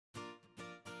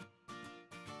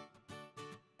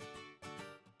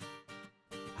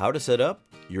How to set up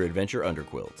your Adventure Under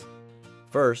Quilt.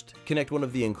 First, connect one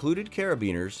of the included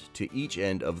carabiners to each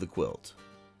end of the quilt.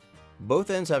 Both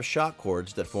ends have shock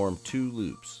cords that form two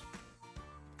loops.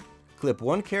 Clip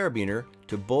one carabiner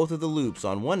to both of the loops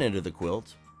on one end of the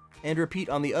quilt and repeat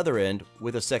on the other end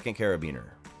with a second carabiner.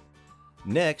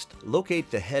 Next, locate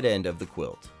the head end of the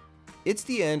quilt. It's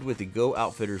the end with the Go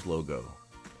Outfitters logo.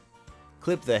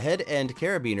 Clip the head end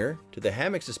carabiner to the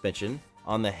hammock suspension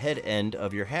on the head end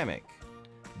of your hammock.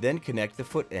 Then connect the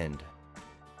foot end.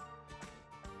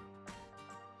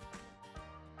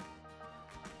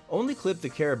 Only clip the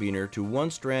carabiner to one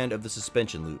strand of the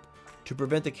suspension loop to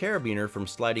prevent the carabiner from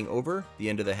sliding over the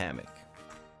end of the hammock.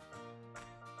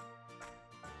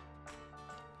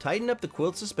 Tighten up the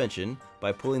quilt suspension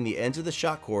by pulling the ends of the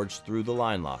shock cords through the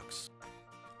line locks.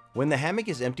 When the hammock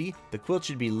is empty, the quilt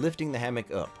should be lifting the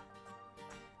hammock up.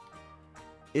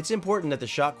 It's important that the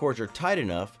shock cords are tight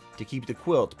enough to keep the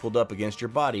quilt pulled up against your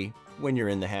body when you're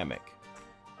in the hammock.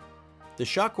 The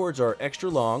shock cords are extra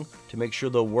long to make sure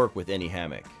they'll work with any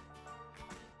hammock.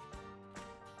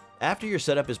 After your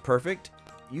setup is perfect,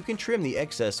 you can trim the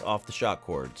excess off the shock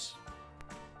cords.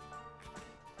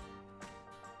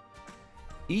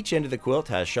 Each end of the quilt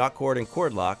has shock cord and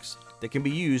cord locks that can be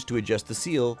used to adjust the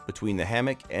seal between the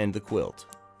hammock and the quilt.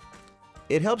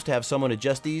 It helps to have someone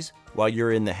adjust these while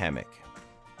you're in the hammock.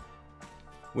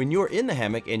 When you're in the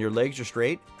hammock and your legs are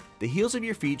straight, the heels of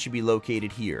your feet should be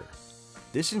located here.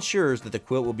 This ensures that the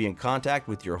quilt will be in contact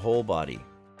with your whole body.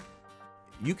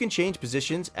 You can change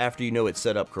positions after you know it's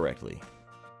set up correctly.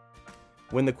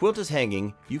 When the quilt is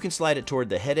hanging, you can slide it toward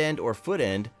the head end or foot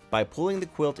end by pulling the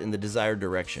quilt in the desired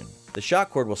direction. The shock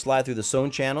cord will slide through the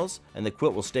sewn channels and the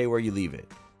quilt will stay where you leave it.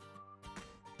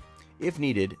 If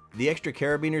needed, the extra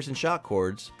carabiners and shock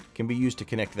cords can be used to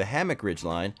connect the hammock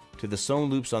ridgeline to the sewn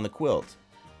loops on the quilt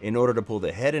in order to pull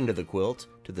the head end of the quilt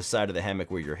to the side of the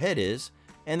hammock where your head is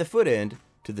and the foot end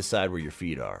to the side where your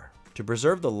feet are. To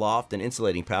preserve the loft and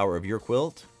insulating power of your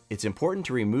quilt, it's important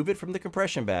to remove it from the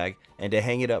compression bag and to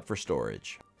hang it up for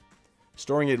storage.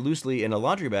 Storing it loosely in a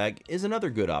laundry bag is another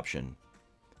good option.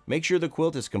 Make sure the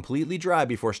quilt is completely dry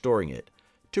before storing it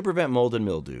to prevent mold and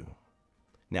mildew.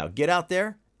 Now get out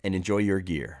there and enjoy your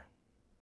gear.